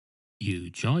you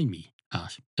join me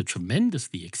at a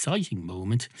tremendously exciting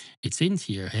moment. It's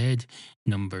Into Your Head,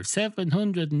 number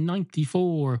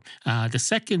 794, the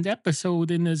second episode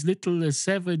in as little as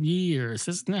 7 years.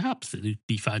 Isn't it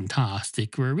absolutely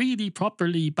fantastic? We're really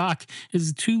properly back.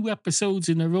 It's 2 episodes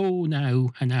in a row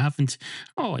now, and I haven't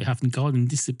gone and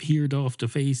disappeared off the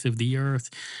face of the earth.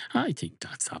 I think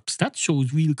that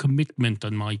shows real commitment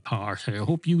on my part. I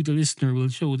hope you, the listener, will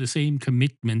show the same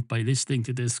commitment by listening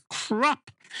to this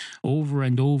crap over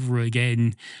and over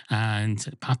again and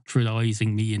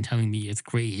patronizing me and telling me it's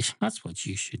great. That's what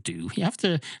you should do.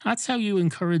 That's how you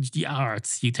encourage the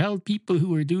arts. You tell people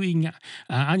who are doing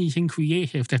anything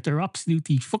creative that they're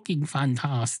absolutely fucking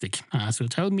fantastic. So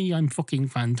tell me I'm fucking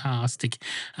fantastic.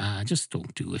 Just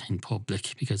don't do it in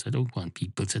public because I don't want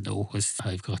people to notice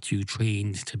I've got you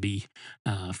trained to be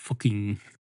fucking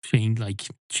trained like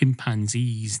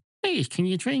chimpanzees. Hey, can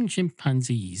you train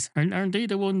chimpanzees? Aren't they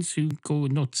the ones who go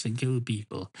nuts and kill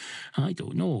people? I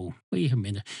don't know. Wait a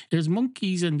minute. There's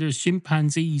monkeys and there's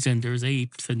chimpanzees and there's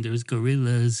apes and there's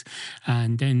gorillas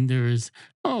and then there's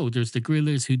the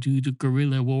gorillas who do the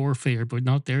guerrilla warfare, but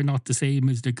they're not the same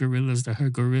as the gorillas that are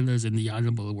gorillas in the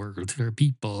animal world. They're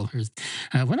people.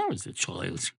 When I was a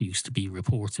child, there used to be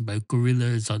reports about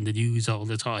gorillas on the news all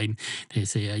the time. They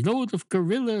say a load of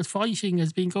gorilla fighting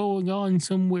has been going on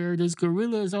somewhere. There's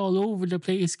gorillas all over the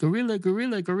place. Gorilla,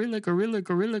 gorilla, gorilla, gorilla,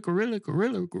 gorilla, gorilla,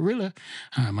 gorilla, gorilla.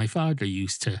 My father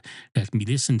used to let me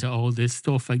listen to all this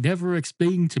stuff. He never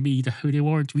explained to me that they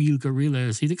weren't real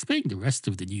gorillas. He'd explain the rest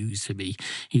of the news to me.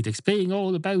 He'd explain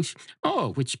all about,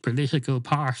 which political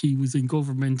party was in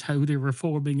government, how they were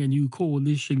forming a new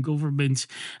coalition government,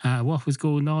 what was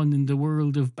going on in the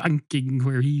world of banking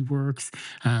where he works,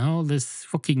 all this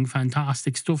fucking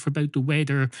fantastic stuff about the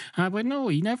weather. But no,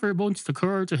 he never once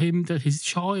occurred to him that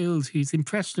his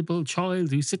impressionable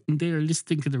child who's sitting there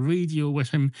listening to the radio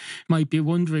with him might be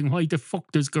wondering why the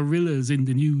fuck there's gorillas in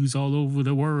the news all over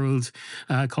the world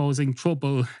causing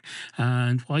trouble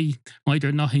and why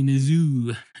they're not in a zoo.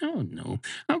 I don't know.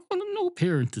 No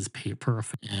parent is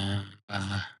perfect.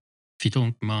 If you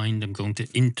don't mind, I'm going to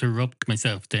interrupt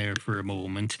myself there for a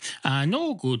moment.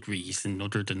 No good reason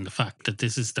other than the fact that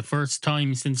this is the first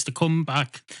time since the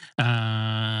comeback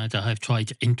that I've tried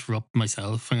to interrupt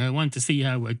myself. And I want to see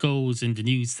how it goes in the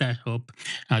new setup.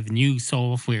 I have new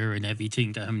software and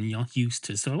everything that I'm not used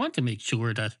to. So I want to make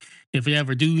sure that if I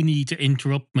ever do need to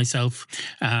interrupt myself,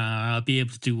 I'll be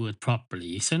able to do it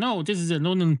properly. So, no, this is an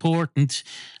unimportant.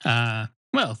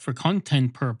 For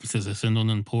content purposes, it's an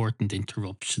unimportant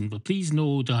interruption, but please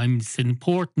know that it's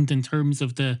important in terms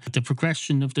of the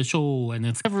progression of the show. And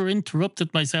I've never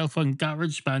interrupted myself on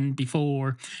GarageBand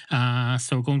before,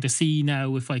 so we're going to see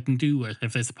now if I can do it,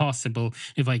 if it's possible,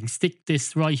 if I can stick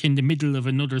this right in the middle of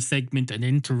another segment and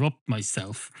interrupt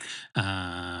myself,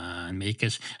 and make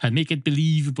it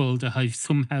believable that I've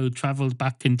somehow travelled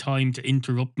back in time to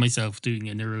interrupt myself doing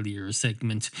an earlier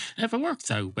segment. If it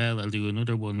works out well, I'll do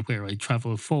another one where I travel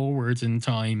forward in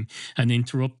time and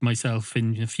interrupt myself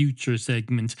in a future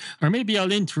segment. Or maybe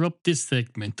I'll interrupt this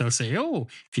segment. I'll say,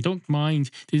 if you don't mind,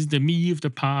 this is the me of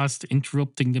the past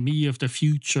interrupting the me of the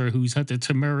future who's had the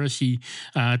temerity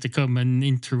to come and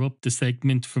interrupt the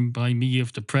segment by me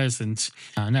of the present.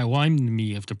 Now I'm the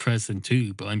me of the present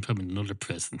too, but I'm from another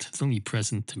present. It's only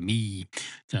present to me.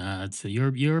 So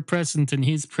you're present and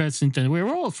his present, and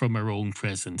we're all from our own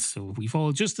present. So we've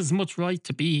all just as much right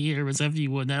to be here as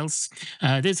everyone else.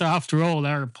 This, after all,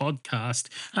 our podcast.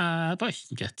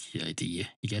 But you get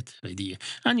the idea.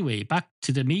 Anyway, back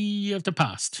to the me of the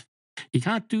past. You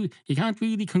can't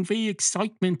really convey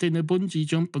excitement in a bungee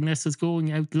jump unless it's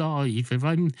going out live. If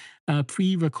I'm a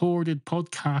pre-recorded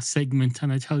podcast segment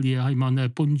and I tell you I'm on a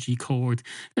bungee cord,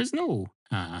 there's no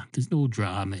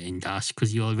drama in that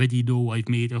because you already know I've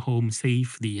made it home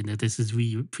safely and that this is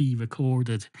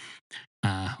pre-recorded.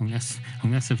 Unless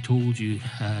I've told you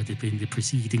in the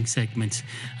preceding segment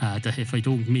that if I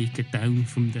don't make it down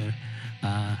from the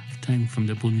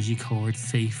bungee cord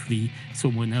safely,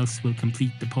 someone else will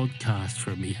complete the podcast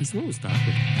for me. I suppose that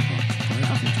would but I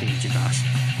haven't told you that.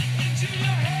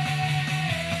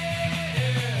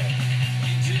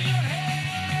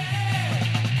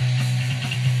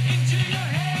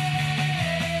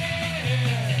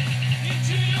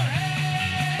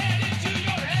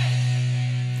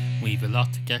 We've a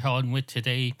lot to get on with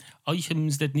today.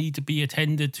 Items that need to be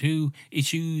attended to,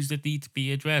 issues that need to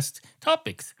be addressed,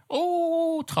 topics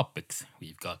Oh, topics.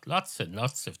 We've got lots and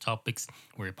lots of topics.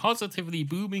 We're positively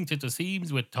booming to the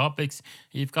seams with topics.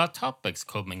 You've got topics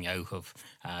coming out of,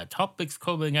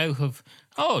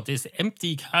 this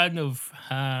empty can of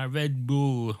Red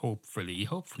Bull,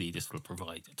 hopefully this will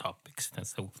provide the topics.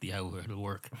 That's hopefully how it'll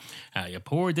work. You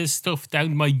pour this stuff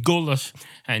down my gullet,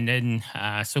 and then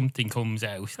something comes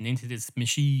out and into this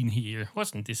machine here.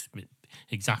 Wasn't this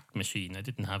exact machine? I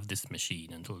didn't have this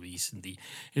machine until recently.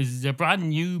 This is a brand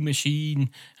new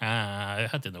machine. I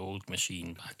had an old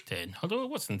machine back then, although it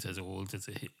wasn't as old as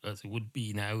it would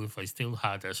be now if I still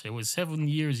had it. I was 7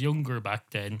 years younger back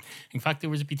then. In fact, it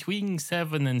was between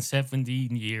 7 and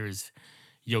 17 years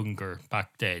younger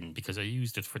back then, because I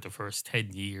used it for the first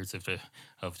 10 years of the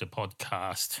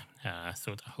podcast.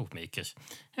 So that would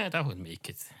make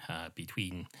it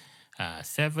between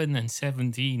 7 and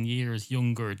 17 years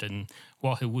younger than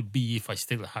what it would be if I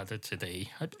still had it today.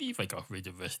 I believe I got rid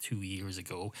of it 2 years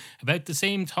ago, about the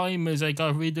same time as I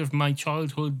got rid of my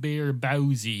childhood bear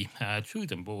Bowsy. Threw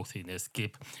them both in a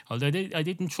skip, although I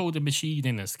didn't throw the machine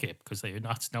in a skip because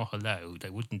that's not allowed. I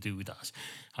wouldn't do that.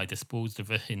 I disposed of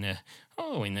it in a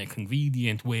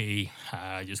convenient way.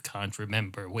 I just can't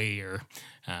remember where.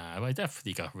 I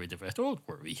definitely got rid of it. Don't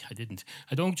worry,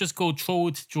 I don't just go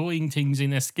throwing things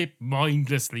in a skip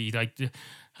mindlessly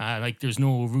like there's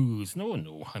no rules. No.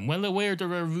 I'm well aware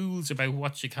there are rules about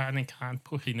what you can and can't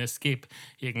put in a skip.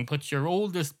 You can put your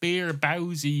oldest bear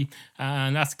Bowsy,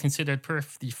 and that's considered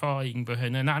perfectly fine. But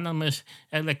an inanimate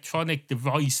electronic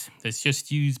device that's just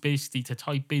used basically to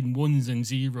type in ones and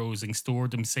zeros and store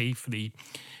them safely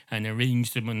and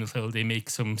arrange them until they make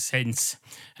some sense,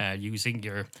 using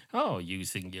your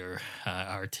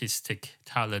artistic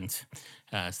talent,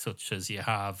 such as you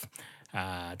have.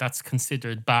 That's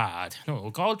considered bad. No,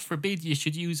 God forbid you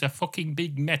should use a fucking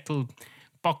big metal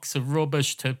box of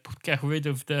rubbish to get rid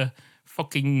of the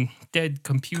fucking dead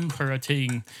computer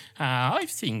thing.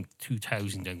 I've seen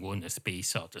 2001: A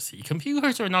Space Odyssey.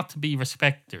 Computers are not to be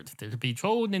respected. They're to be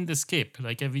thrown in the skip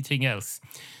like everything else.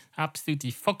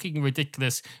 Absolutely fucking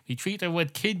ridiculous. We treat them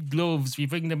with kid gloves. We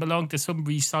bring them along to some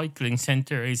recycling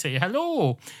centre and say,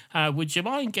 hello, would you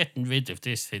mind getting rid of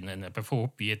this in an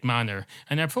appropriate manner?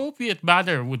 An appropriate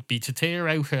manner would be to tear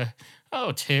out a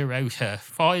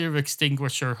fire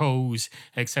extinguisher hose,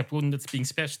 except one that's been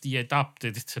specially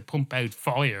adapted to pump out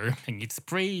fire, and you'd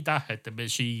spray that at the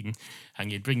machine,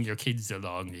 and you'd bring your kids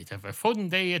along. You'd have a fun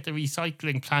day at the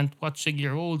recycling plant watching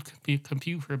your old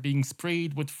computer being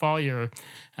sprayed with fire.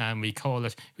 And we tell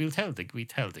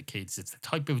the kids it's the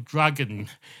type of dragon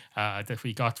that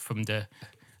we got from the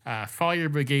Fire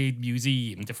Brigade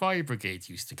Museum. The Fire Brigade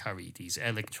used to carry these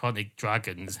electronic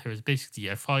dragons. There was basically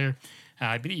a fire.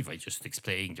 I believe I just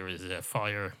explained there is a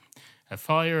fire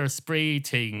spray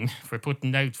thing for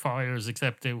putting out fires,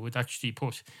 except they would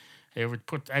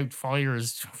put out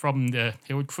fires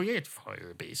they would create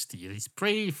fire, basically. They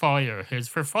spray fire. It's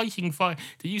for fighting fire.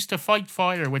 They used to fight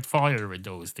fire with fire in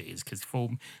those days because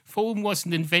foam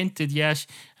wasn't invented yet,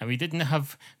 and we didn't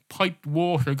have piped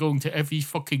water going to every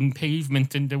fucking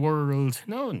pavement in the world.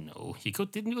 No, you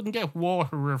couldn't get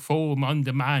water or foam on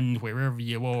demand wherever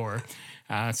you were.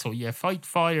 So you fight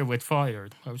fire with fire.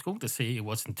 I was going to say it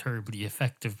wasn't terribly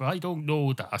effective, but I don't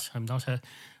know that. I'm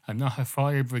not a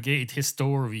fire brigade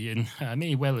historian. I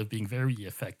may well have been very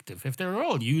effective. If they're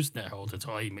all using it all the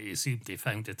time, I assume they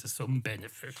found it to some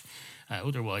benefit.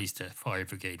 Otherwise, the fire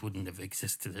brigade wouldn't have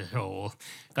existed at all.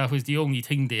 That was the only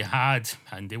thing they had,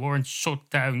 and they weren't shut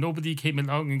down. Nobody came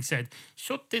along and said,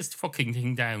 shut this fucking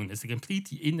thing down. It's a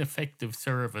completely ineffective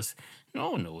service.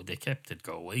 No, they kept it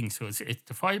going. So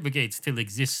the fire brigade still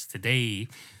exists today.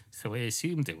 So I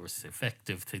assumed it was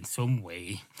effective in some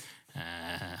way.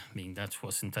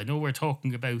 I know we're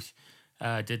talking about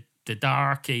the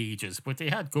Dark Ages, but they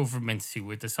had governments who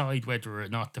would decide whether or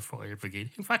not the fire brigade.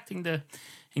 In fact, in the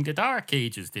Dark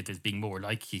Ages, it has been more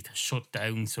likely to shut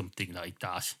down something like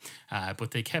that.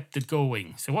 But they kept it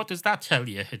going. So what does that tell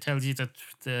you? It tells you that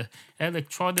the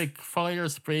electronic fire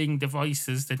spraying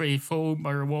devices that spray foam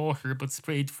or water but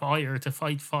sprayed fire to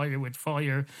fight fire with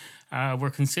fire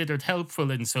were considered helpful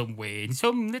in some way. In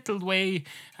some little way,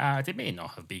 they may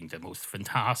not have been the most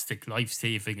fantastic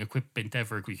life-saving equipment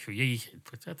ever created,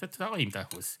 but at the time,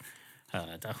 that was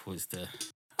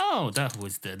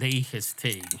the latest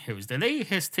thing. It was the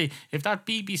latest thing. If that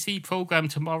BBC programme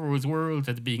Tomorrow's World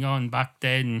had been on back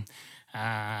then,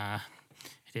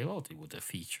 They would have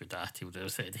featured that. They would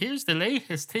have said, "Here's the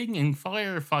latest thing in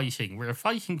firefighting. We're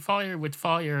fighting fire with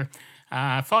fire,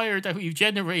 fire that we've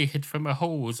generated from a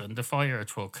hose on the fire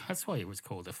truck." That's why it was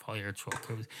called a fire truck.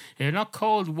 They're not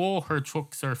called water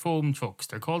trucks or foam trucks.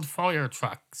 They're called fire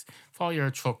trucks.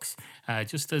 Fire trucks.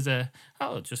 Just as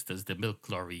the milk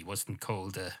lorry wasn't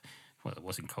called a. Well, it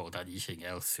wasn't called anything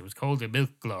else. It was called a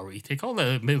milk lorry. They call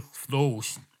it a milk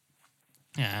float.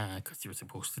 Yeah, because you're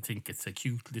supposed to think it's a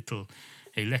cute little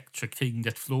electric thing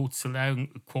that floats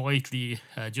along quietly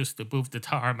just above the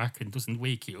tarmac and doesn't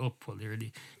wake you up while they're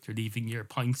leaving your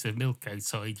pints of milk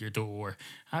outside your door.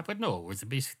 But no, it was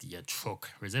basically a truck.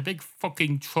 It was a big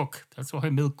fucking truck. That's what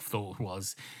a milk float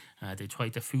was. They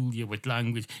tried to fool you with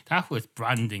language. That was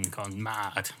branding gone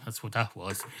mad. That's what that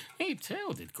was. Hey,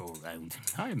 how did it go around?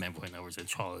 I remember when I was a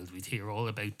child, we'd hear all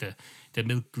about the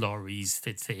milk lorries.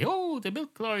 They'd say, "Oh, the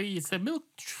milk lorry, it's a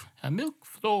milk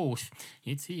float."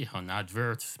 You'd see it on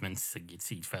advertisements, and you'd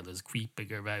see fellas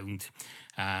creeping around.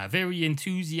 Very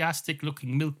enthusiastic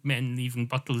looking milkmen leaving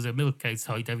bottles of milk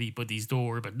outside everybody's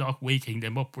door, but not waking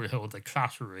them up with all the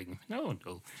clattering. No,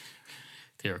 no.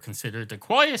 They are considered the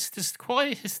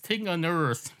quietest thing on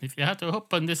earth. If you had to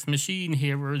hop on this machine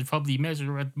here, it would probably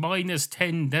measure at minus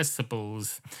 10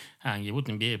 decibels, and you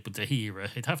wouldn't be able to hear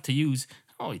it. You'd have to use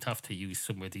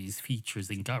some of these features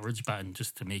in GarageBand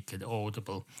just to make it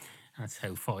audible. That's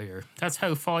how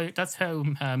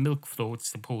milk floats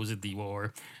supposedly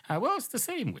were. Well, it's the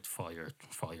same with fire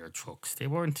trucks. They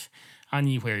were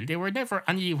never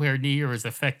anywhere near as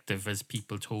effective as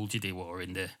people told you they were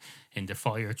in the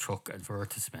fire truck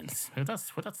advertisements. That's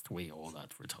the way all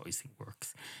advertising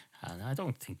works. And I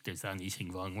don't think there's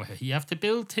anything wrong with it. You have to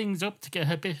build things up to get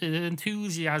a bit of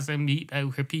enthusiasm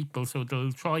out of people so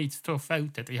they'll try stuff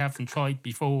out that they haven't tried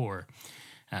before.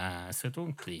 So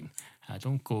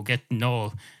don't go getting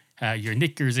all your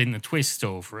knickers in a twist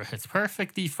over it. It's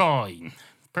perfectly fine.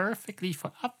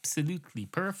 Absolutely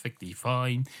perfectly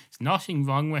fine. There's nothing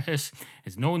wrong with it.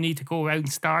 There's no need to go around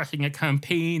starting a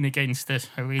campaign against it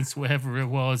or against whatever it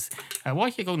was.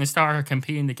 What are you going to start a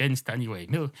campaign against anyway?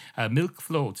 Milk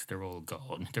floats, they're all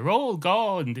gone. They're all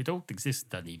gone. They don't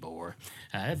exist anymore.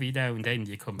 Every now and then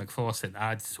you come across an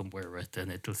ad somewhere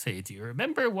and it'll say, "Do you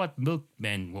remember what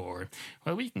milkmen wore?"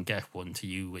 Well, we can get one to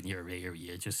you in your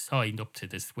area. Just sign up to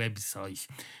this website.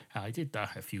 I did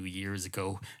that a few years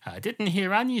ago. I didn't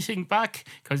hear anything back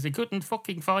because they couldn't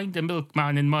fucking find a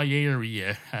milkman in my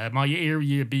area. My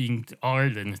area being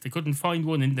Ireland. They couldn't find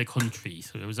one in the country.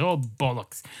 So it was all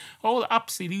bollocks. All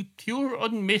absolute, pure,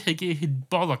 unmitigated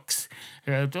bollocks.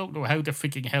 I don't know how the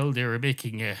freaking hell they were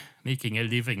making a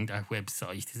living, that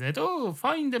website. He said, "Oh,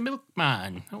 find a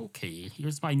milkman." Okay,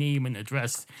 here's my name and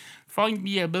address. Find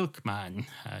me a milkman.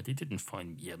 They didn't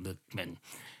find me a milkman.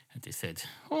 And they said,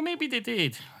 "Oh, maybe they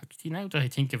did." Actually, now that I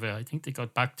think of it, I think they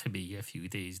got back to me a few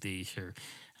days later,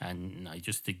 and I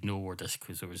just ignored it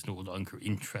because I was no longer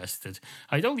interested.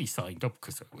 I'd only signed up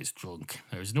because I was drunk.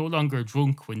 I was no longer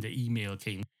drunk when the email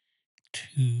came.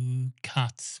 Two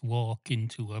cats walk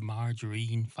into a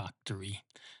margarine factory.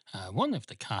 One of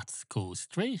the cats goes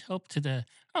straight up to the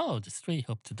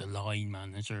line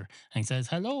manager and says,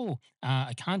 "Hello,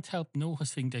 I can't help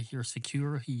noticing that your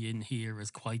security in here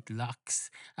is quite lax.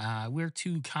 We're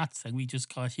two cats and we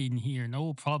just got in here,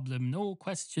 no problem, no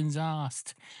questions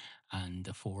asked." And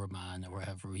the foreman or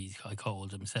whatever I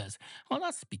called him says, "Well,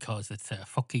 that's because it's a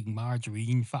fucking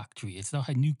margarine factory. It's not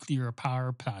a nuclear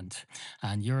power plant.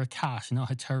 And you're a cat,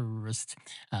 not a terrorist.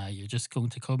 You're just going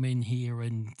to come in here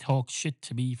and talk shit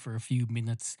to me for a few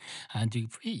minutes and do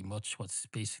pretty much what's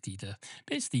basically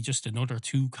just another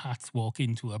two cats walk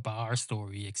into a bar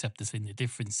story, except it's in a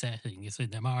different setting. It's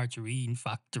in a margarine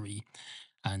factory."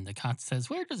 And the cat says,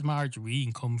 "Where does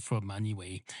margarine come from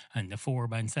anyway?" And the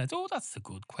foreman says, "Oh, that's a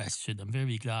good question. I'm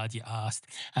very glad you asked.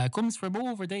 It comes from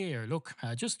over there. Look,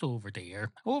 just over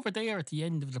there. Over there at the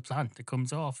end of the plant. It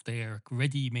comes off there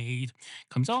ready made.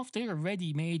 Comes off there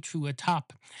ready made through a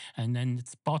tap. And then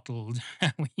it's bottled.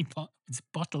 It's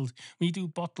bottled. We do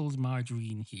bottled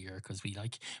margarine here because we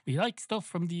like stuff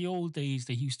from the old days.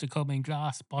 They used to come in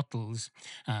glass bottles.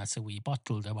 So we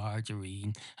bottled the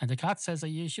margarine." And the cat says, "Are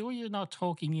you sure you're not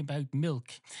talking about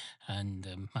milk?" And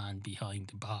the man behind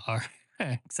the bar,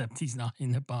 except he's not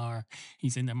in the bar,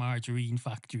 he's in the margarine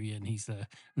factory and he's a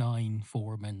line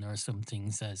foreman or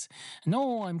something, says,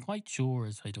 "No, I'm quite sure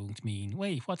as I don't mean."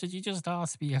 "Wait, what did you just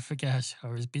ask me? I forget. I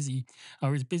was busy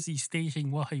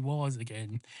stating what I was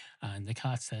again." And the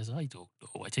cat says, "I don't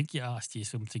know. I think you asked you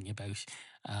something about,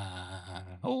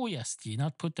 oh yes, do you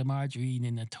not put the margarine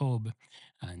in a tub?"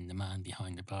 And the man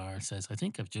behind the bar says, I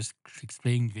think I've just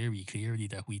explained very clearly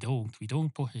that we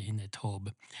don't put it in a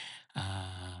tub.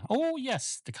 Oh,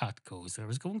 yes, the cat goes. I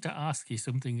was going to ask you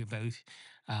something about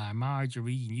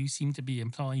margarine. You seem to be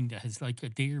implying that it's like a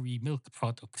dairy milk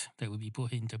product that would be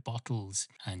put into bottles.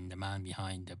 And the man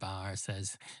behind the bar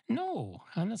says, no,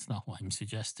 and that's not what I'm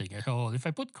suggesting at all. If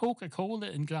I put Coca Cola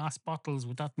in glass bottles,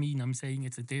 would that mean I'm saying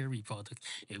it's a dairy product?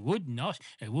 It would not.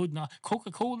 It would not.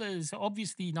 Coca Cola is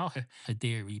obviously not a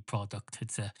dairy product.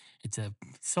 It's a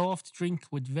soft drink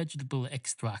with vegetable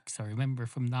extracts. I remember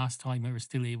from last time I was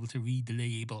still able to read the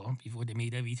label before they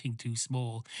made everything too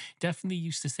small. Definitely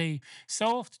used to say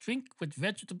soft drink with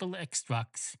vegetable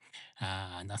extracts.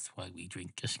 And that's why we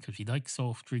drink it, because we like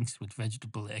soft drinks with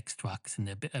vegetable extracts and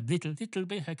a little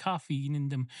bit of caffeine in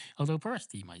them. Although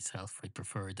personally myself, I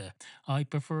prefer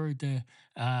the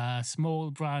small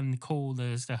brand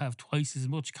colas that have twice as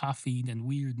much caffeine and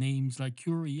weird names like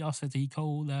Curiosity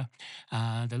Cola,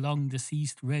 the long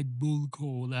deceased Red Bull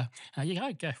Cola. You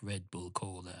can't get Red Bull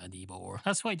Cola anymore.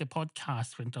 That's why the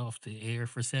podcast went off the air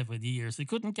for 7 years. They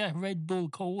couldn't get Red Bull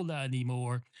Cola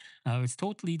anymore. I was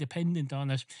totally dependent on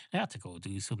it. I had to go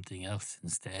do something else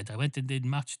instead. I went and did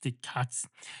Matchstick Cats,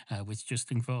 which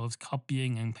just involves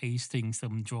copying and pasting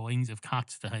some drawings of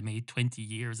cats that I made 20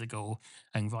 years ago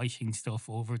and writing stuff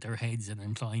over their heads and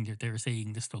implying that they're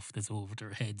saying the stuff that's over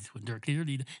their heads when they're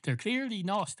clearly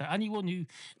not. To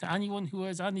anyone who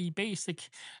has any basic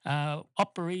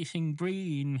operating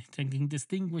brain can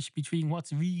distinguish between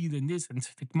what's real and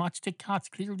isn't. The matchstick cats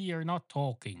clearly are not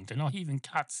talking. They're not even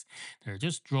cats. They're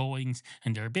just drawings,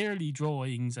 and they're barely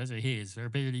drawings as it is.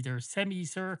 They're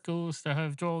semicircles that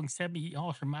have drawn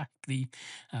semi-automatically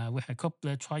with a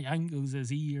couple of triangles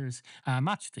as ears.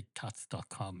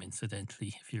 Matchstickcats.com,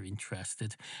 incidentally, if you're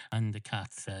interested. And the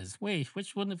cat says, wait,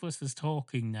 which one of us is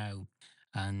talking now?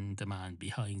 And the man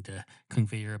behind the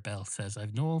conveyor belt says,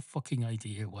 I've no fucking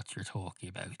idea what you're talking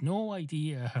about. No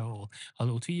idea at all.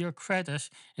 Although, to your credit,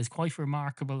 it's quite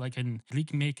remarkable. I can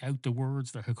make out the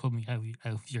words that are coming out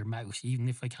of your mouth, even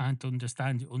if I can't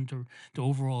understand the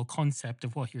overall concept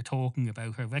of what you're talking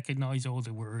about. I recognize all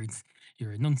the words.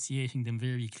 You're enunciating them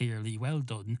very clearly. Well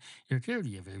done. You're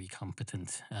clearly a very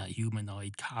competent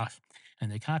humanoid cat.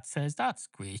 And the cat says, that's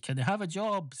great. Can I have a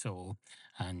job? So,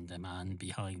 and the man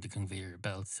behind the conveyor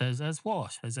belt says, as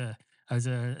what? As a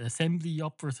assembly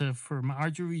operative for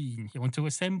margarine. You want to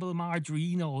assemble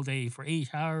margarine all day for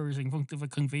 8 hours in front of a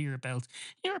conveyor belt.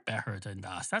 You're better than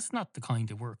that. That's not the kind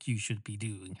of work you should be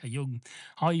doing. A young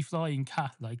high flying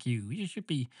cat like you. You should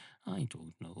be, I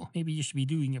don't know, maybe you should be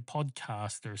doing a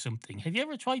podcast or something. Have you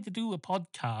ever tried to do a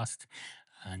podcast?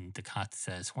 And the cat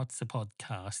says, what's a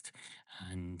podcast?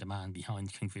 And the man behind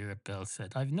the conveyor belt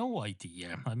said, I've no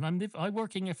idea. I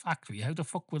work in a factory. How the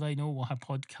fuck would I know what a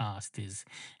podcast is?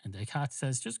 And the cat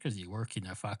says, just because you work in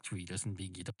a factory doesn't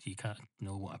mean you can't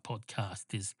know what a podcast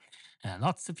is.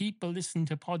 Lots of people listen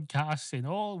to podcasts in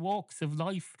all walks of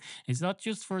life. It's not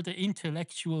just for the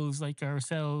intellectuals like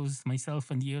ourselves, myself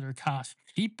and the other cat.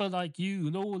 People like you,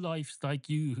 low lifes like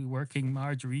you, who work in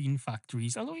margarine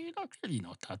factories, although you're not clearly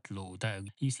not that low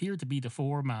down. He's here to be the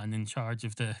foreman in charge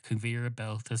of the conveyor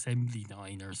belt assembly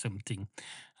line or something.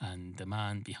 And the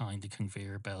man behind the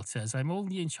conveyor belt says, I'm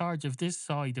only in charge of this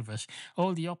side of it.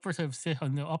 All the operatives sit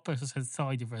on the opposite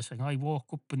side of it, and I walk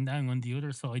up and down on the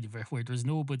other side of it where there's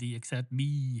nobody except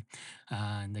me.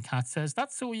 And the cat says,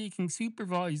 that's so you can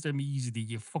supervise them easily,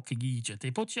 you fucking idiot. They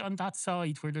put you on that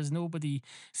side where there's nobody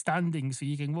standing so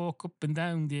you can walk up and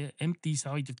down the empty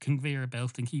sided conveyor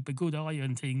belt and keep a good eye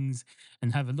on things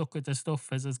and have a look at the stuff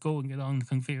as it's going along the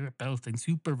conveyor belt and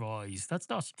supervise.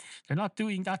 They're not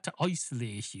doing that to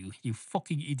isolate you, you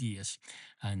fucking idiot.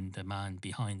 And the man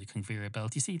behind the conveyor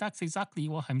belt, you see, that's exactly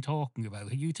what I'm talking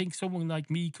about. You think someone like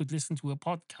me could listen to a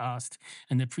podcast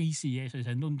and appreciate it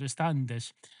and understand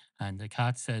it? And the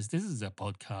cat says, this is a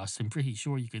podcast. I'm pretty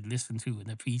sure you could listen to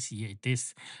and appreciate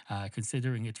this,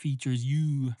 considering it features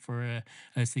you for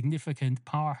a significant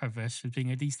part of it. It's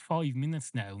been at least 5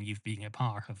 minutes now, you've been a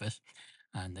part of it.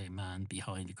 And the man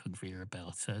behind the conveyor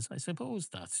belt says, I suppose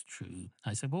that's true.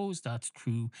 I suppose that's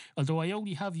true. Although I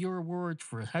only have your word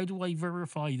for it. How do I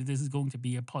verify that this is going to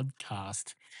be a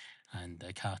podcast? And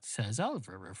the cat says, I'll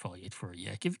verify it for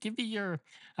you. Give me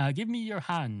your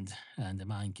hand. And the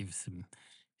man gives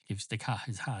the cat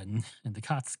his hand, and the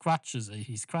cat scratches it.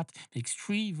 Makes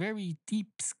three very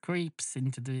deep scrapes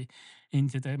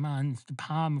into the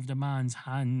palm of the man's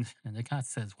hand. And the cat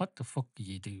says, "What the fuck are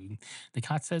you doing?" The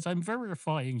cat says, "I'm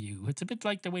verifying you." It's a bit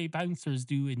like the way bouncers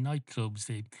do in nightclubs.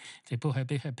 They put a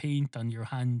bit of paint on your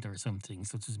hand or something,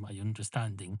 such as my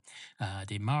understanding.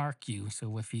 They mark you.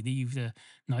 So if you leave the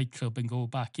nightclub and go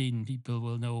back in, people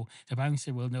will know, the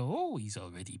bouncer will know, oh, he's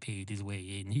already paid his way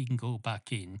in. He can go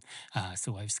back in.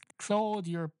 So I've clawed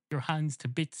your hands to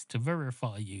bits to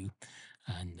verify you.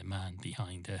 And the man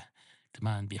behind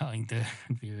the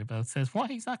conveyor belt says, "What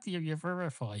exactly are you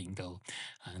verifying, though?"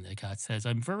 And the cat says,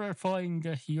 "I'm verifying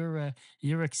that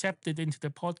you're accepted into the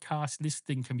podcast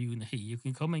listening community. You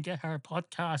can come and get our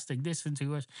podcast and listen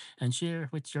to it and share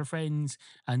it with your friends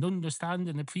and understand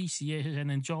and appreciate it and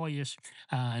enjoy it.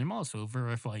 And I'm also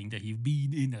verifying that you've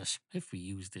been in it." If we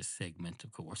use this segment,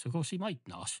 of course. Of course, he might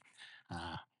not.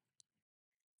 Uh,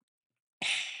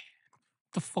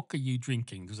 the fuck are you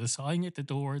drinking? There's a sign at the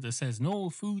door that says, "No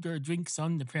food or drinks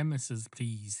on the premises,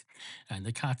 please." And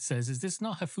the cat says, "Is this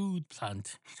not a food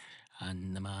plant?"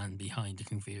 And the man behind the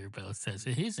conveyor belt says,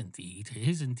 it is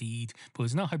indeed, but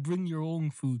it's not a bring your own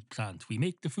food plant. We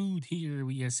make the food here,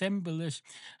 we assemble it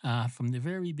from the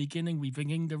very beginning. We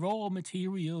bring in the raw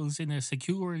materials in a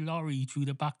secure lorry through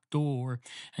the back door,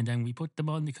 and then we put them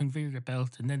on the conveyor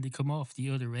belt, and then they come off the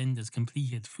other end as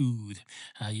completed food.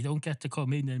 You don't get to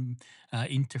come in and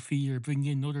interfere, bring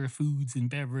in other foods and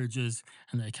beverages.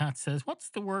 And the cat says, "What's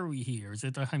the worry here? Is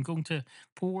it that I'm going to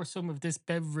pour some of this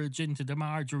beverage into the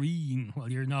margarine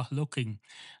while you're not looking?"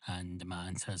 And the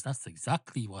man says, "That's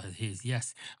exactly what it is,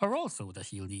 yes. Or also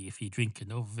that you'll need, if you drink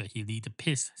enough of it, you'll need to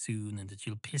piss soon and that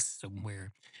you'll piss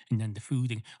somewhere. And then the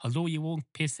food, although you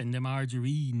won't piss in the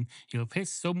margarine, you'll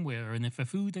piss somewhere. And if a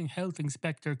food and health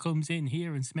inspector comes in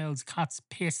here and smells cat's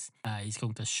piss, he's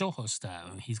going to shut us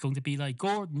down. He's going to be like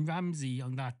Gordon Ramsay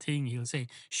on that thing. He'll say,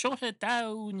 shut it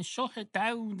down, shut it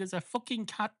down. There's a fucking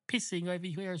cat pissing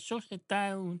everywhere. Shut it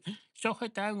down. Shut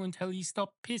it down until he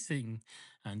stopped pissing."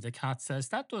 And the cat says,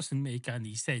 "That doesn't make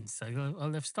any sense.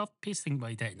 I'll have stopped pissing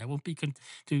by then. I won't be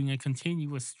doing a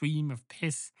continuous stream of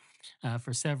piss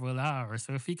for several hours.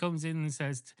 So if he comes in and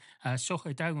says, shut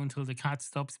it down until the cat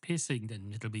stops pissing,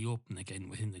 then it'll be open again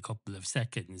within a couple of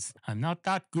seconds. I'm not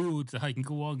that good that I can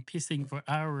go on pissing for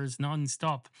hours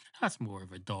non-stop. That's more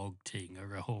of a dog thing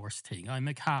or a horse thing. I'm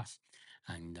a cat."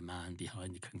 And the man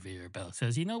behind the conveyor belt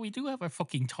says, "We do have a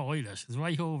fucking toilet. It's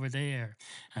right over there."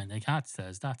 And the cat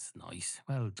says, "That's nice.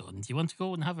 Well done. Do you want to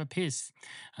go and have a piss?"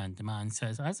 And the man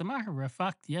says, "As a matter of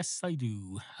fact, yes, I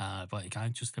do. But I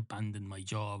can't just abandon my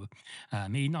job.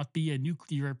 May not be a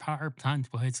nuclear power plant,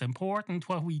 but it's important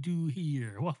what we do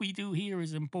here. What we do here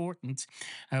is important.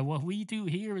 What we do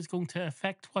here is going to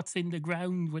affect what's in the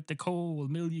ground with the coal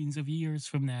millions of years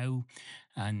from now."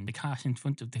 And the cat in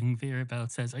front of the conveyor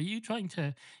belt says, "Are you trying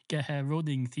to get a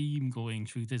running theme going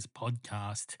through this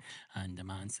podcast?" And the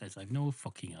man says, "I've no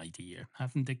fucking idea.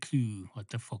 Haven't a clue what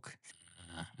the fuck."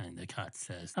 And the cat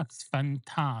says, "That's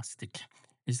fantastic.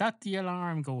 Is that the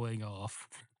alarm going off?"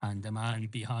 And the man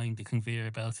behind the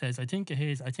conveyor belt says, "I think it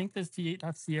is. I think that's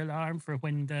the alarm for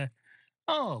when the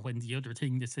when the other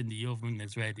thing that's in the oven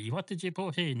is ready. What did you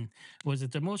put in? Was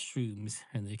it the mushrooms?"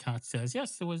 And the cat says,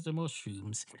 "Yes, it was the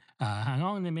mushrooms. Hang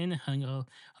on a minute, and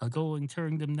I'll go and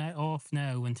turn them off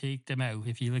now and take them out.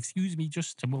 If you'll excuse me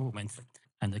just a moment."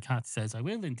 And the cat says, "I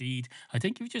will indeed. I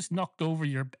think you've just knocked over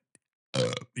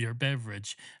your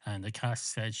beverage." And the cat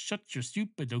says, "Shut your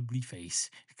stupid ugly face.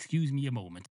 Excuse me a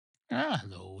moment."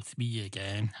 Hello, it's me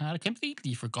again. I'd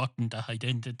completely forgotten that I'd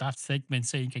ended that segment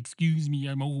saying, "Excuse me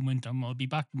a moment, I'll be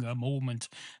back in a moment,"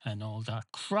 and all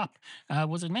that crap.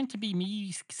 Was it meant to be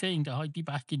me saying that I'd be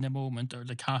back in a moment, or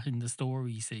the cat in the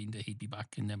story saying that he'd be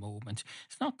back in a moment?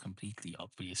 It's not completely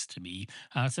obvious to me.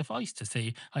 Suffice to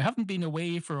say, I haven't been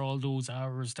away for all those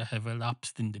hours that have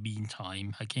elapsed in the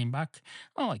meantime. I came back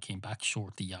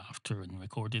shortly after and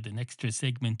recorded an extra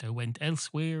segment. I went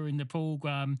elsewhere in the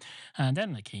program, and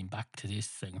then I came back to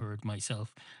this and heard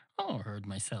myself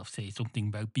say something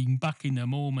about being back in a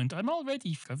moment. I'm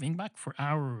already having back for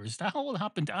hours. That all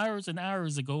happened hours and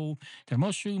hours ago. The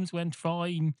mushrooms went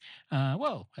fine.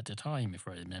 Well, at the time, if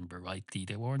I remember rightly,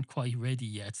 they weren't quite ready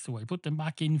yet. So I put them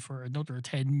back in for another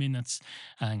 10 minutes.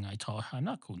 And I thought, I'm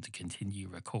not going to continue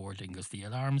recording because the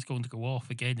alarm's going to go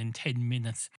off again in 10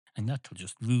 minutes. And that'll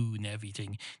just ruin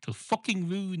everything. It'll fucking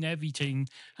ruin everything.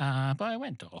 But I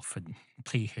went off and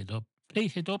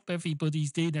plated up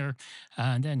everybody's dinner,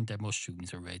 and then the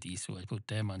mushrooms are ready, so I put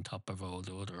them on top of all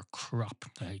the other crap.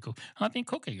 There you go. I've been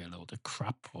cooking a load of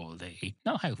crap all day.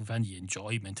 Not out of any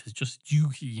enjoyment, it's just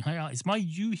duty. It's my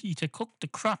duty to cook the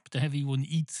crap that everyone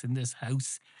eats in this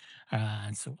house.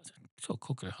 And so So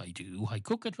cook it I do, I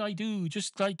cook it I do,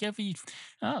 just like every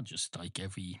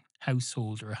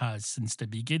householder has since the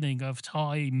beginning of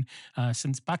time,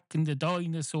 since back in the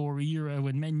dinosaur era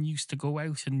when men used to go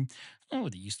out and, oh,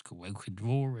 they used to go out and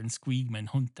roar and scream and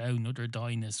hunt down other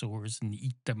dinosaurs and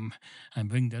eat them and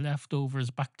bring the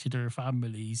leftovers back to their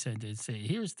families. And they'd say,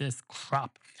 here's this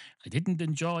crap. I didn't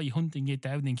enjoy hunting it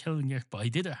down and killing it, but I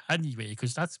did it anyway,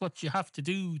 because that's what you have to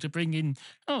do to bring in,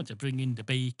 oh, to bring in the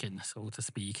bacon, so to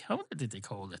speak. How did they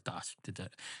call it that?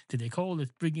 Did they call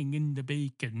it bringing in the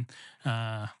bacon?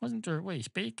 Wasn't there,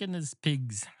 wait, bacon is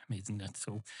pigs, isn't it?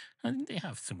 So I think they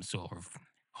have some sort of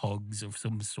hogs of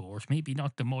some sort. Maybe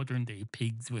not the modern day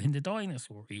pigs, but in the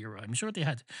dinosaur era, I'm sure they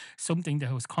had something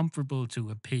that was comparable to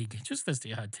a pig, just as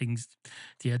they had things.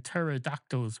 They had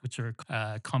pterodactyls, which are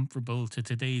comparable to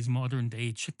today's modern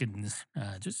day chickens,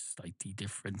 just slightly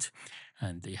different.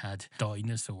 And they had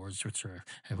dinosaurs, which are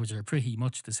pretty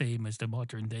much the same as the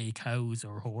modern day cows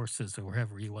or horses or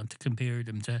whatever you want to compare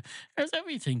them to. As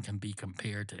everything can be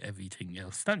compared to everything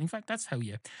else. In fact, that's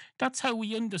how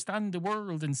we understand the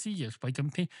world and see it.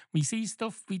 We see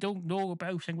stuff we don't know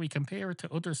about and we compare it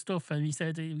to other stuff, and we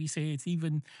say it's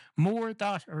even more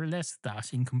that or less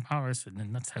that in comparison,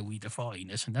 and that's how we define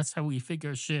it, and that's how we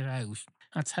figure shit out.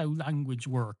 That's how language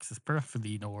works. It's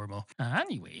perfectly normal.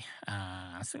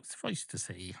 So suffice to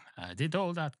say, I did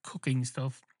all that cooking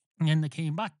stuff. And then I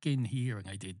came back in here and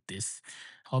I did this.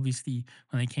 Obviously,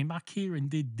 when I came back here and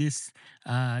did this,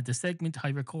 the segment I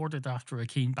recorded after I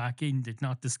came back in did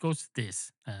not discuss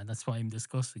this. That's why I'm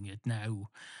discussing it now.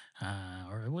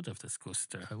 Or I would have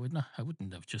discussed it. I would not. I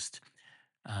wouldn't have just.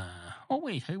 Oh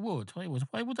wait, I would. I would.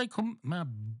 Why would I come?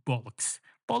 Bollocks!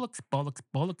 Bollocks! Bollocks!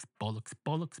 Bollocks! Bollocks!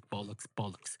 Bollocks! Bollocks!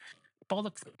 Bollocks!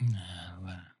 Bollocks.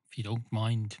 Well, if you don't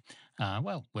mind,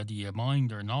 well, whether you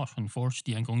mind or not,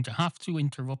 unfortunately, I'm going to have to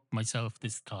interrupt myself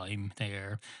this time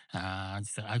there.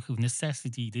 It's out of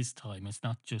necessity this time. It's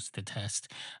not just a test.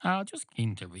 I just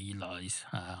came to realize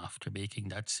after making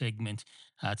that segment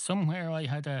that somewhere I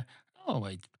had a. Oh,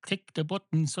 I clicked the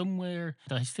button somewhere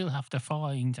that I still have to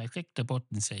find. I clicked the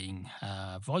button saying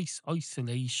voice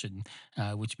isolation,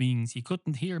 which means you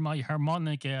couldn't hear my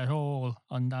harmonica at all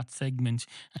on that segment.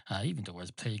 Even though I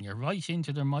was playing it right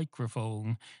into the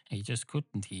microphone, I just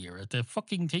couldn't hear it. The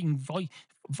fucking thing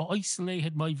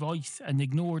isolated my voice and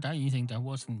ignored anything that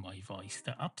wasn't my voice.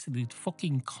 The absolute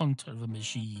fucking cunt of a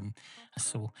machine.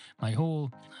 So my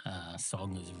whole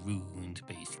song is ruined,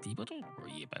 basically. But don't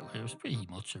worry about it. It was pretty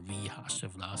much a rehash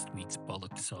of last week's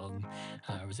bollock song.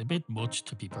 It was a bit much,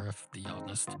 to be perfectly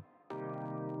honest.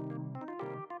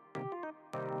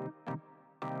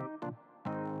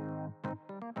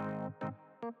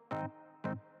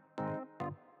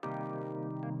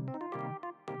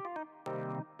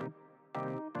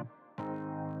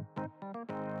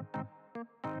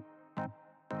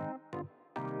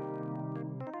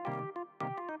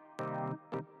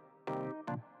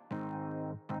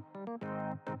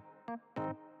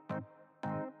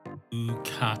 Two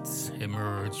cats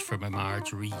emerge from a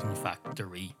margarine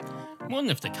factory. One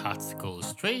of the cats goes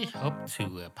straight up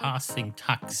to a passing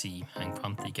taxi and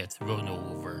promptly gets run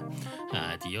over.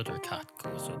 The other cat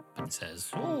goes up and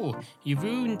says, "Oh, you've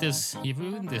ruined this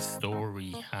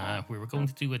story. We were going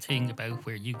to do a thing about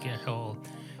where you get all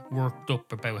worked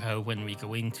up about how when we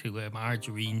go into a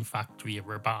margarine factory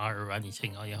or a bar or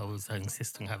anything, I always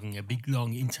insist on having a big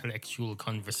long intellectual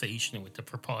conversation with the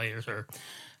proprietor.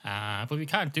 But we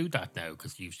can't do that now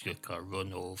because you've just got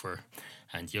run over."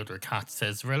 And the other cat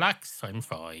says, "Relax, I'm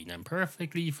fine. I'm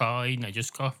perfectly fine. I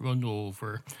just got run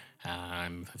over.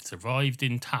 I've survived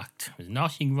intact. There's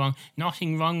nothing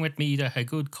wrong with me that a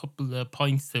good couple of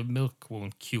pints of milk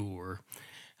won't cure."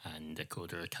 And the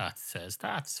other cat says,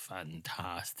 "That's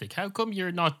fantastic. How come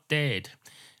you're not dead?"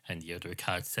 And the other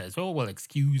cat says, "Oh, well,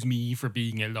 excuse me for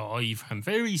being alive. I'm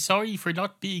very sorry for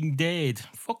not being dead.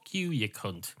 Fuck you, you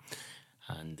cunt."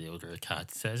 And the other cat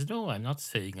says, "No, I'm not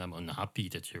saying I'm unhappy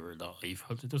that you're alive.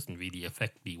 Well, it doesn't really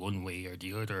affect me one way or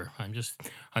the other. I'm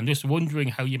just wondering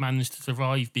how you managed to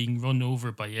survive being run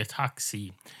over by a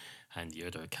taxi." And the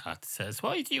other cat says,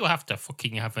 "Why do you have to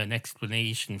fucking have an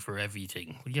explanation for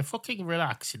everything? Will you fucking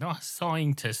relax? You're not a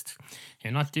scientist.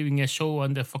 You're not doing a show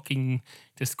on the fucking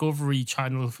Discovery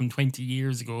Channel from 20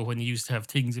 years ago when you used to have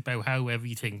things about how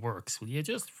everything works. Will you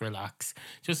just relax?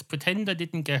 Just pretend I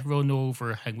didn't get run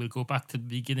over and we'll go back to the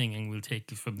beginning and we'll take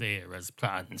it from there as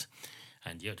planned."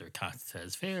 And the other cat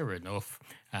says, "Fair enough."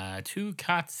 Two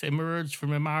cats emerge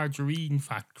from a margarine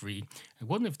factory.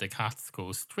 One of the cats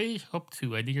goes straight up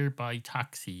to a nearby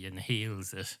taxi and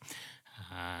hails it.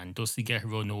 and doesn't get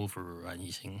run over or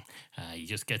anything. He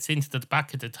just gets into the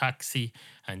back of the taxi,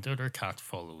 and the other cat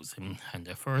follows him. And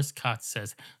the first cat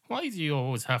says, "Why do you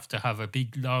always have to have a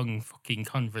big, long fucking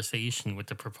conversation with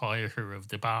the proprietor of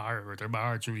the bar or the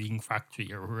margarine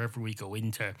factory or wherever we go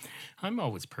into? I'm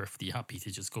always perfectly happy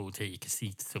to just go take a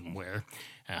seat somewhere.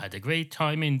 I had a great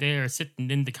time in there, sitting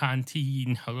in the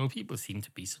canteen." Although people seem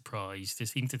to be surprised. They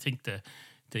seem to think the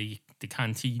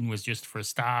canteen was just for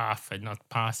staff and not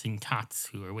passing cats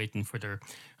who are waiting for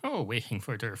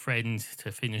their friend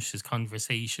to finish his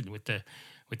conversation with the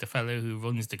fellow who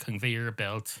runs the conveyor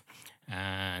belt.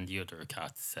 And the other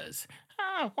cat says,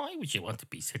 why would you want to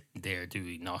be sitting there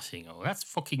doing nothing? Oh, that's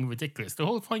fucking ridiculous. The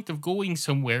whole point of going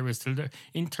somewhere is to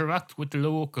interact with the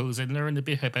locals and learn a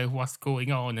bit about what's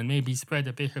going on, and maybe spread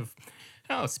a bit of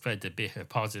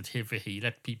positivity,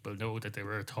 let people know that there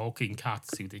were talking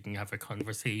cats who they can have a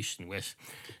conversation with,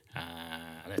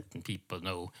 letting people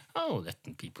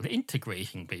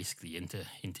integrating basically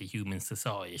into human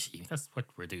society. That's what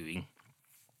we're doing.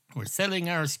 We're selling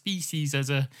our species as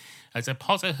a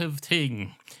positive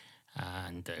thing.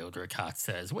 And the other cat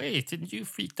says, "Wait, didn't you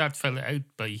freak that fella out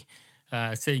by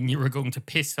saying you were going to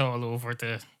piss all over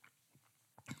the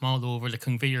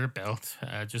conveyor belt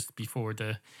just before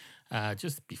the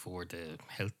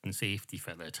health and safety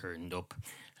fella turned up?"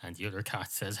 And the other cat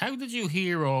says, "How did you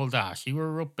hear all that? You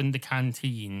were up in the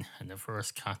canteen." And the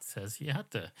first cat says, "You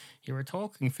were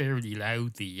talking fairly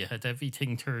loudly. You had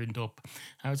everything turned up.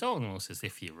 It was almost as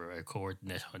if you were recording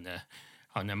it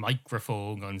on a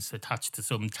microphone attached to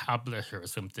some tablet or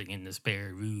something in the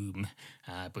spare room.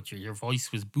 But your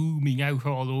voice was booming out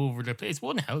all over the place.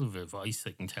 One hell of a voice,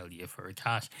 I can tell you, for a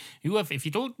cat. If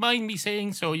you don't mind me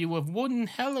saying so, you have one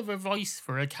hell of a voice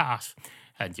for a cat."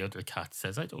 And the other cat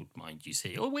says, "I don't mind you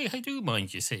saying." "Oh, wait, I do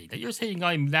mind you saying that. You're saying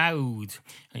I'm loud.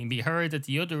 I can be heard at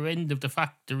the other end of the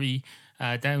factory,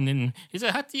 is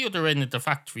it at the other end of the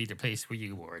factory, the place where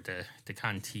you were, the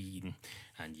canteen?"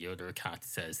 And the other cat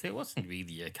says, "It wasn't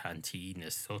really a canteen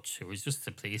as such. It was just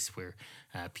a place where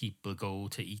people go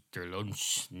to eat their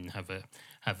lunch and have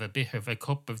a bit of a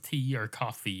cup of tea or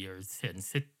coffee, and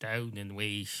sit down and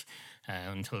wait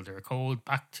until they're called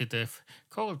back to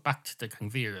the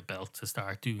conveyor belt to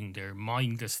start doing their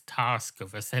mindless task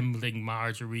of assembling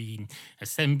margarine,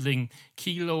 assembling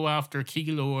kilo after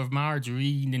kilo of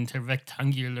margarine into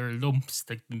rectangular lumps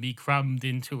that can be crammed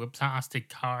into a plastic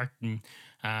carton,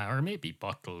 or maybe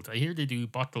bottled. I hear they do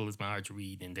bottled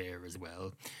margarine in there as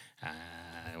well.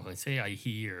 When I say I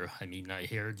mean I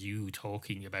heard you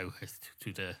talking about it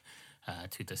to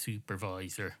the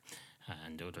supervisor."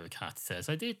 And the other cat says,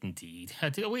 "I did indeed.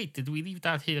 Wait, did we leave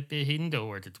that here bit in though,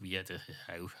 or did we edit it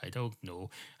out? I don't know.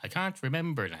 I can't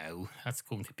remember now. That's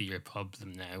going to be a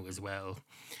problem now as well."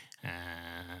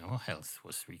 What else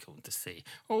was we going to say?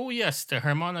 Oh yes, the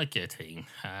harmonica thing.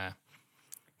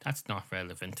 That's not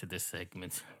relevant to this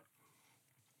segment.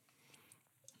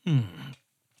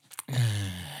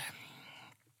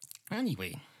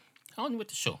 Anyway, on with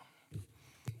the show.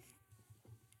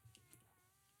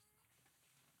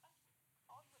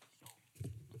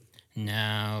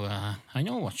 Now, I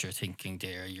know what you're thinking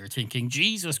there. You're thinking,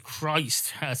 "Jesus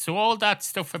Christ." So all that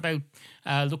stuff about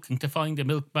looking to find the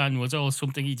milkman was all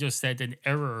something he just said in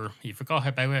error. He forgot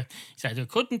about it. He said, "I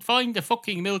couldn't find the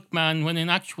fucking milkman," when in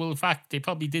actual fact, they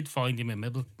probably did find him a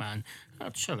milkman.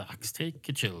 Chillax, take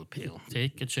a chill pill.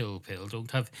 Take a chill pill.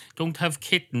 Don't have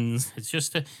kittens. It's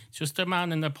just a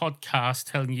man in a podcast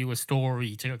telling you a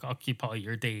story to occupy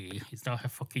your day. It's not a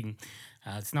fucking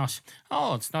it's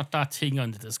not that thing on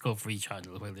the Discovery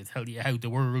Channel where they tell you how the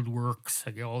world works.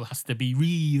 It all has to be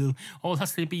real. All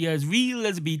has to be as real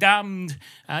as be damned.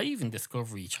 Even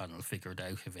Discovery Channel figured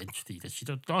out eventually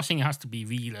that nothing has to be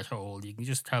real at all. You can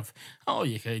just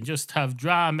have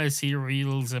drama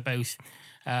serials about.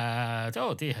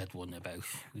 They had one about.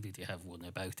 Who did they have one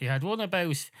about? They had one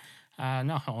about.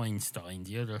 Not Einstein,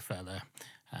 the other fella.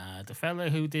 The fella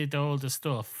who did all the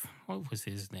stuff. What was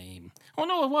his name? Oh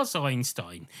no, it was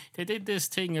Einstein. They did this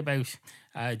thing about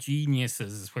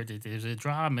geniuses where there's a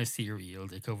drama serial.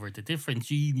 They covered a different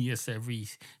genius every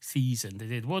season. They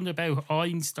did one about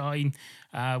Einstein,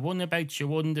 one about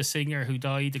Shawanda singer who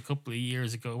died a couple of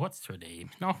years ago. What's her name?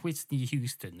 Not Whitney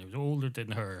Houston. It was older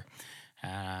than her.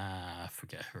 I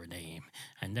forget her name.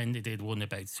 And then they did one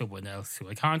about someone else who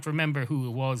I can't remember who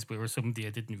it was, but it was somebody I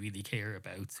didn't really care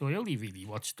about. So I only really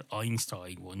watched the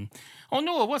Einstein one. Oh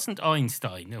no, it wasn't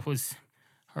Einstein. It was,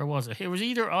 or was it? It was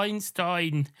either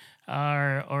Einstein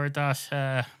or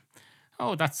that.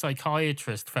 Oh, that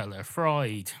psychiatrist fella,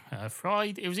 Freud.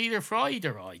 Freud. It was either Freud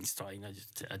or Einstein.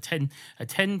 A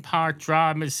 10-part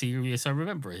drama series. I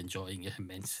remember enjoying it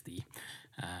immensely.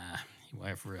 Uh,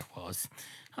 Whatever it was.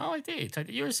 Oh, I did.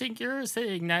 You're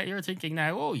thinking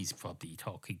now. Oh, he's probably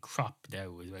talking crap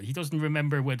now as well. He doesn't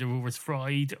remember whether it was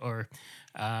Freud or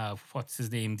what's his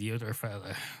name, the other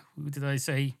fella. Who did I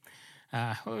say?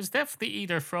 Well, it was definitely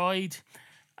either Freud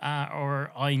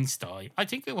or Einstein. I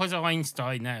think it was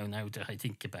Einstein now, now that I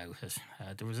think about it.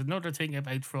 There was another thing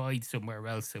about Freud somewhere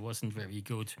else that wasn't very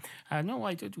good. No,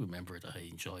 I did remember that I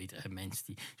enjoyed it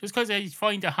immensely. Just because I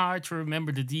find it hard to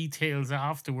remember the details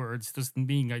afterwards doesn't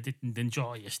mean I didn't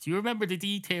enjoy it. Do you remember the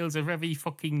details of every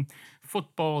fucking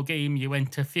football game you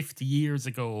went to 50 years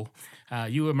ago?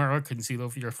 You Americans who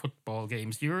love your football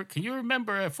games. Can you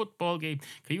remember a football game?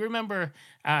 Can you remember,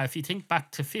 if you think back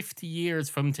to 50 years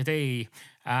from today,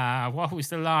 what was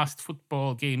the last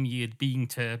football game you had been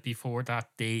to before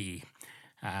that day?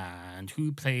 And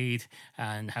who played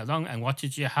and how long and what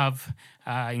did you have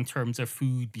in terms of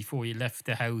food before you left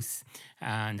the house,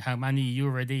 and how many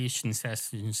urination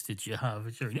sessions did you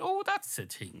have during? Oh, that's a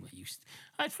thing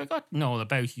I'd forgotten all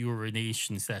about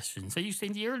urination sessions. I used to,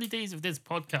 in the early days of this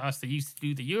podcast, I used to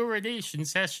do the urination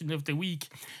session of the week.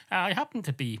 I happen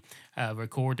to be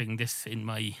recording this in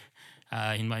my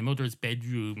mother's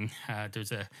bedroom.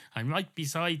 I'm right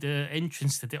beside the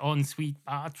entrance to the ensuite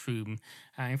bathroom.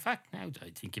 In fact, now that I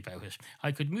think about it,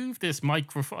 I could move this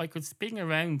microphone, I could spin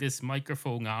around this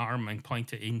microphone arm and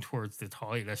point it in towards the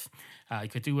toilet. I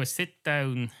could do a sit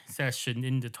down session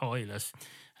in the toilet.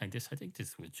 And I think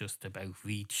this would just about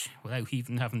reach without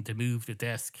even having to move the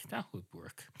desk. That would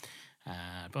work.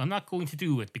 But I'm not going to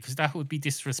do it because that would be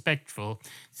disrespectful.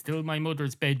 Still my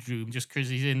mother's bedroom, just because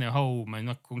she's in a home. I'm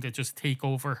not going to just take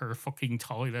over her fucking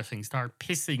toilet and start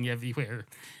pissing everywhere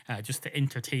just to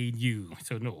entertain you.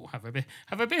 So no, have a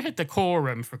bit of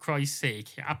decorum, for Christ's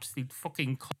sake. You absolute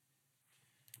fucking.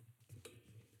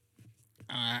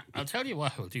 I'll tell you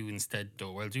what I'll do instead,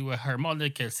 though. I'll do a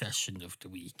harmonica session of the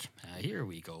week. Here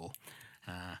we go.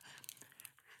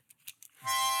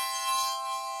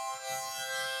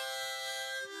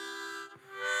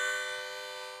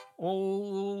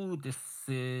 Oh, this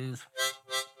is,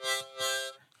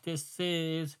 this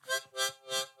is,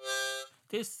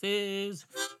 this is,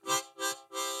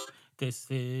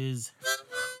 this is,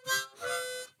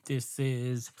 this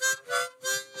is,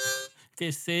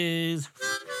 this is,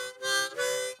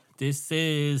 this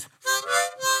is,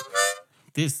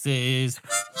 this is.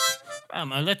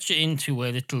 I'll let you into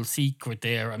a little secret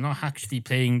there. I'm not actually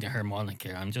playing the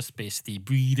harmonica. I'm just basically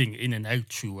breathing in and out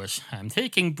through it. I'm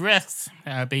taking breaths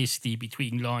basically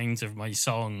between lines of my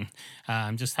song.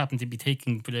 I'm just happen to be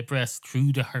taking the breaths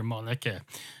through the harmonica,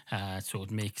 so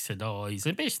it makes a noise.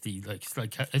 And basically,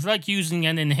 it's like using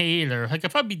an inhaler. I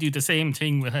could probably do the same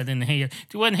thing with an inhaler.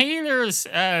 Do inhalers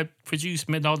produce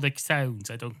melodic sounds?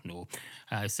 I don't know.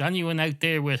 So anyone out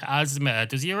there with asthma,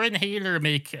 does your inhaler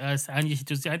make does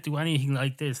that do anything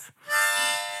like this?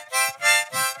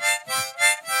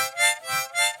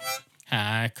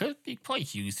 Could be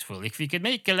quite useful if you could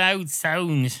make a loud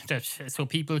sound so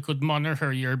people could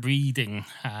monitor your breathing.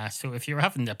 So if you're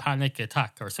having a panic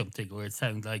attack or something, where it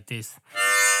sounds like this.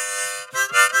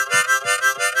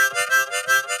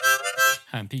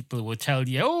 And people would tell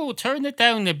you, oh, turn it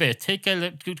down a bit.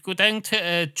 Go down to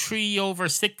a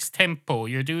 3/6 tempo.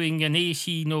 You're doing an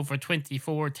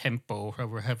 18/24 tempo, or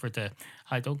whatever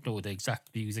I don't know the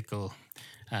exact musical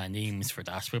names for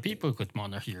that, but people could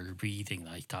monitor your breathing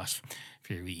like that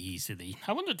very easily.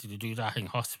 I wonder, do they do that in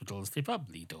hospitals? They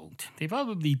probably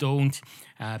don't.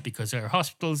 Because our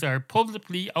hospitals are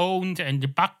publicly owned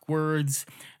and backwards.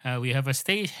 We have a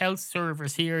state health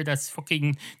service here that's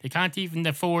fucking, they can't even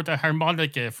afford a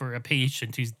harmonica for a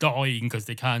patient who's dying because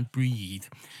they can't breathe.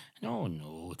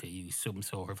 No, they use some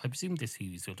sort of, I presume they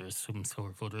use some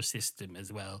sort of other system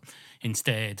as well.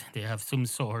 Instead, they have some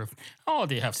sort of,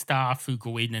 they have staff who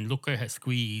go in and look at a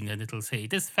screen and it'll say,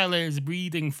 this fella is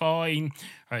breathing fine.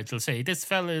 Or it'll say, this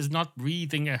fella is not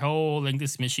breathing at all and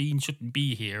this machine shouldn't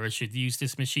be here. I should use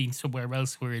this machine somewhere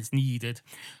else where it's needed.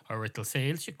 Or it'll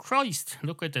say, Christ,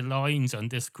 look at the lines on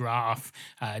this graph.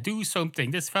 Do something.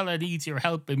 This fella needs your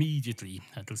help immediately.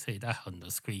 It'll say that on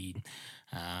the screen.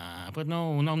 But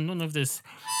no, none of this.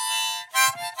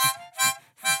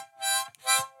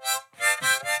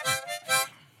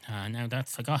 Now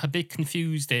I got a bit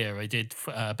confused there. I did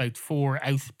about 4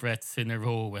 out breaths in a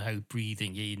row without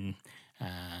breathing in.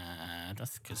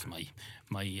 That's because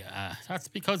that's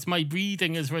because my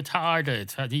breathing is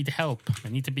retarded. I need help. I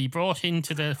need to be brought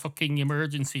into the fucking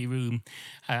emergency room,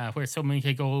 where someone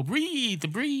can go, breathe,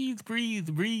 breathe,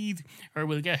 breathe, breathe, or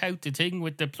we'll get out the thing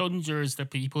with the plungers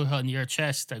that we put on your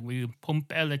chest and we'll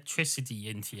pump electricity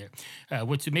into you,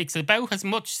 which makes about as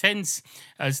much sense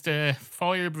as the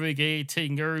fire brigade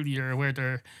thing earlier, where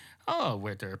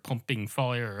they're pumping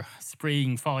fire,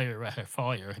 spraying fire at a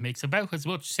fire. It makes about as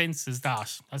much sense as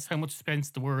that. That's how much sense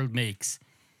the world makes.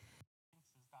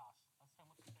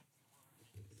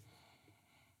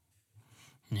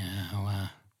 Now,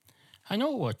 I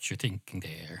know what you're thinking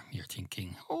there. You're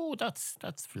thinking, oh, that's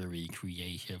very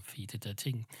creative. He did a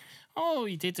thing. Oh,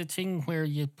 he did a thing where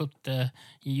you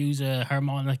use a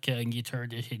harmonica and you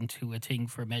turn it into a thing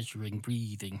for measuring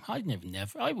breathing. I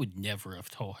would never have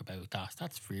thought about that.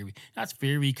 That's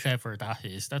very clever. That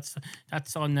is. That's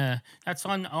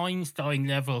on Einstein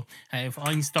level. If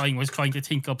Einstein was trying to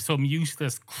think up some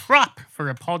useless crap for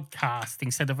a podcast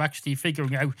instead of actually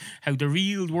figuring out how the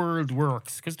real world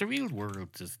works, because the real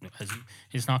world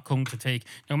is not going to take,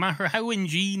 no matter how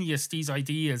ingenious these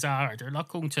ideas are, they're not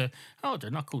going to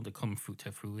come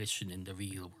to fruition in the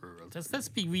real world. Let's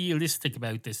be realistic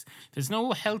about this. There's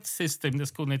no health system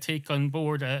that's going to take on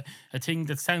board a thing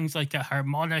that sounds like a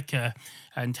harmonica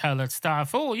and tell its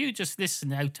staff, oh, you just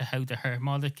listen out to how the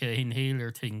harmonica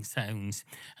inhaler thing sounds,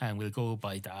 and we'll go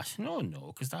by that. No,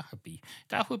 because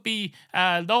that would be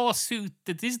a lawsuit,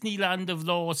 the Disneyland of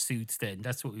lawsuits. Then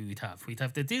that's what we would have. We'd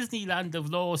have the Disneyland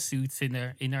of lawsuits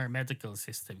in our medical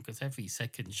system, because every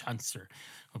second chancer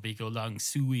would be go along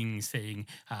suing, saying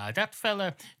that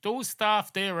fella, those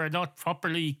staff there are not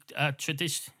properly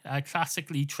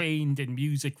classically trained in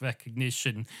music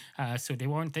recognition, so they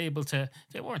weren't able to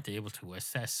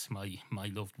assess my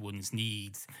loved one's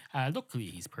needs. Luckily,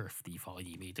 he's perfectly fine.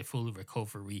 He made a full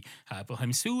recovery, but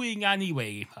I'm suing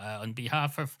anyway, on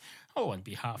behalf of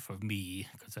me,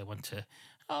 because I want to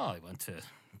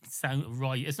sound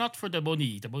right. It's not for the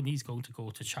money. The money's going to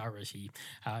go to charity.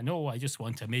 No, I just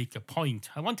want to make a point.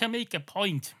 I want to make a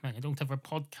point, and I don't have a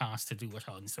podcast to do it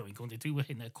on, so I'm going to do it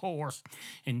in the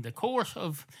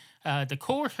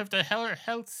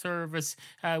health service,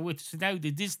 which is now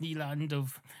the Disneyland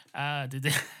of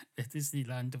the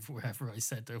Disneyland of wherever I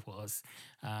said there was.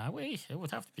 Wait, it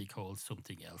would have to be called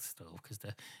something else though, because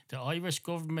the Irish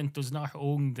government does not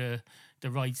own the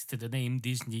rights to the name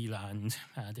Disneyland.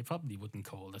 They probably wouldn't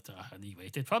call it that anyway.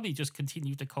 They'd probably just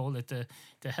continue to call it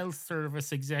the Health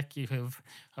Service Executive,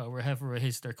 or wherever it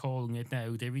is they're calling it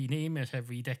now. They rename it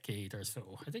every decade or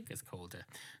so. I think it's called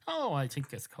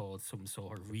some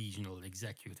sort of regional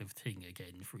executive thing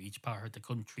again for each part of the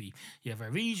country. You have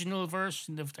a regional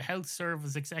version of the Health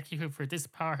Service Executive for this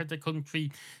part of the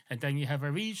country, and then you have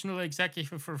a regional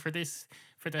executive for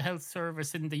the health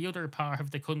service in the other part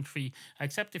of the country.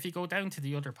 Except if you go down to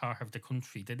the other part of the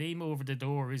country, the name over the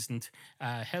door isn't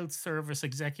health service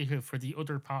executive for the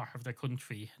other part of the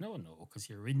country. No, because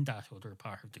you're in that other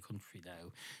part of the country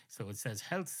now. So it says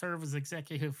health service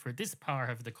executive for this part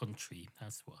of the country.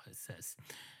 That's what it says.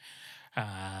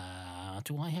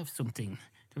 Do I have something?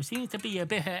 There seems to be a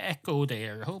bit of echo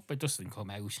there. I hope it doesn't come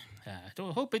out.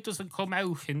 Hope it doesn't come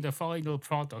out in the final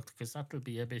product, because that'll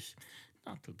be a bit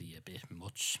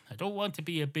much. I don't want to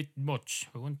be a bit much.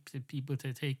 I want people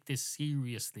to take this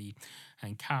seriously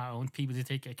and calm. I want people to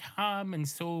take it calm and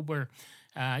sober.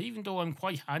 Even though I'm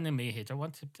quite animated,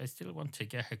 I still want to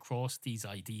get across these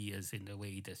ideas in a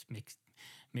way that makes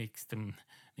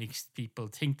people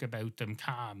think about them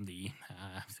calmly.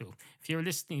 So if you're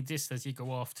listening to this as you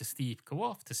go off to sleep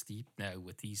now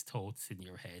with these thoughts in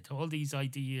your head, all these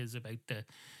ideas about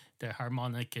the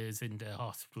harmonicas in the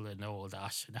hospital and all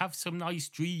that, and have some nice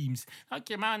dreams, like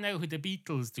your man now who the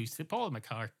Beatles do. So Paul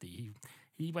McCartney,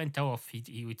 he went off.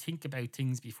 He would think about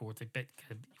things before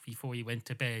he went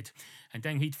to bed, and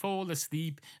then he'd fall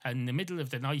asleep. And in the middle of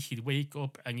the night, he'd wake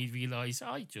up and he'd realize,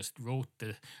 I just wrote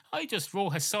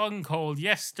a song called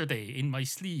 "Yesterday" in my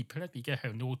sleep. Let me get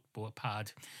a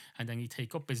notepad, and then he'd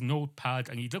take up his notepad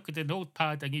and he'd look at the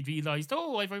notepad and he'd realize,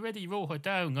 oh, I've already wrote it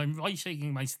down. I'm writing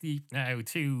in my sleep now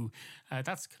too.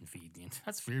 That's convenient.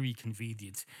 That's very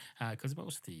convenient, because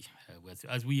mostly,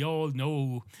 as we all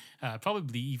know,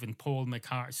 probably even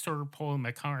Sir Paul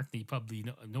McCartney probably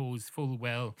knows full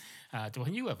well, that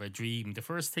when you have a dream, the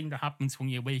first thing that happens when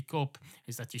you wake up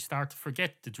is that you start to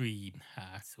forget the dream.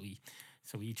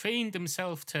 So he trained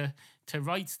himself to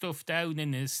write stuff down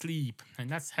in his sleep, and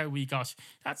that's how we got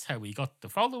the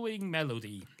following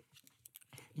melody.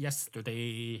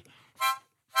 Yesterday,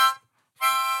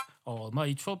 all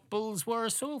my troubles were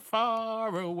so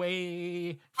far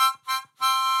away.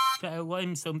 Now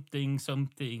I'm something,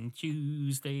 something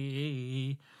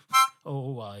Tuesday.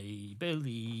 Oh, I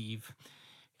believe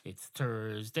it's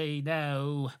Thursday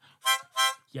now.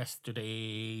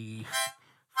 Yesterday,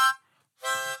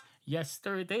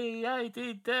 yesterday I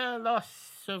did a lot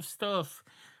of stuff.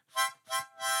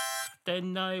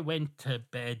 Then I went to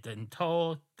bed and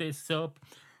thought this up.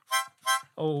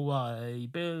 Oh, I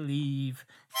believe.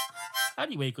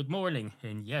 Anyway, good morning.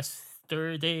 And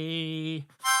yesterday,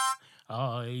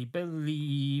 I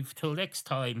believe. Till next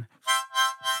time.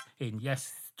 In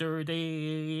yesterday.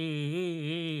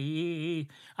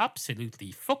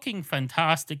 Absolutely fucking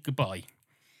fantastic. Goodbye.